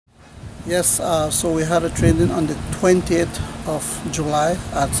Yes, so we had a training on the 20th of July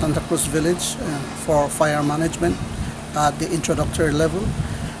at Santa Cruz Village for fire management at the introductory level.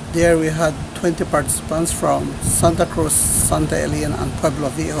 There we had 20 participants from Santa Cruz, Santa Elena, and Pueblo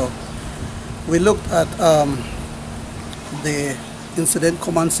Viejo. We looked at the incident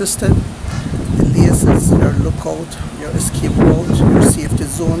command system, the liaisons, your lookout, your escape route, your safety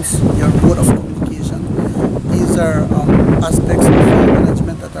zones, your mode of communication. These are aspects of fire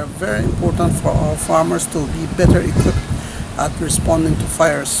management that are very important for our farmers to be better equipped at responding to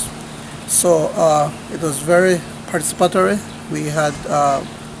fires. So it was very participatory. We had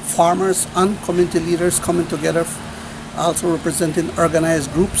farmers and community leaders coming together, also representing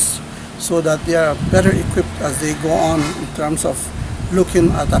organized groups, so that they are better equipped as they go on in terms of looking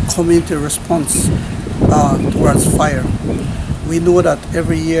at a community response towards fire. We know that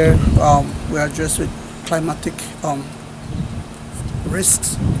every year we are addressed with climatic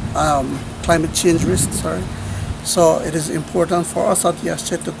risks, climate change risks, sorry. So it is important for us at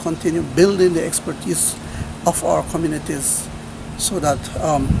YASCHE to continue building the expertise of our communities so that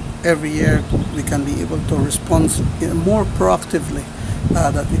every year we can be able to respond more proactively,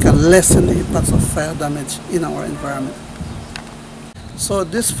 that we can lessen the impacts of fire damage in our environment. So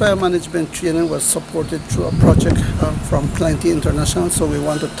this fire management training was supported through a project from Plenty International, so we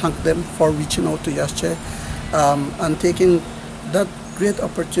want to thank them for reaching out to YASCHE and taking that great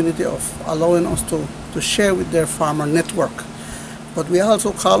opportunity of allowing us to share with their farmer network. But we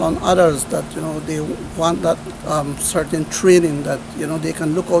also call on others that they want that certain training, that they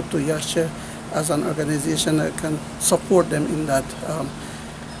can look out to YASCHE as an organization that can support them in that.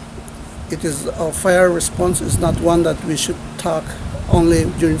 Our fire response is not one that we should talk only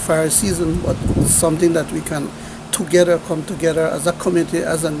during fire season, but it's something that we can come together as a community,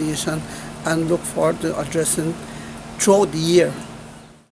 as a nation, and look forward to addressing throughout the year.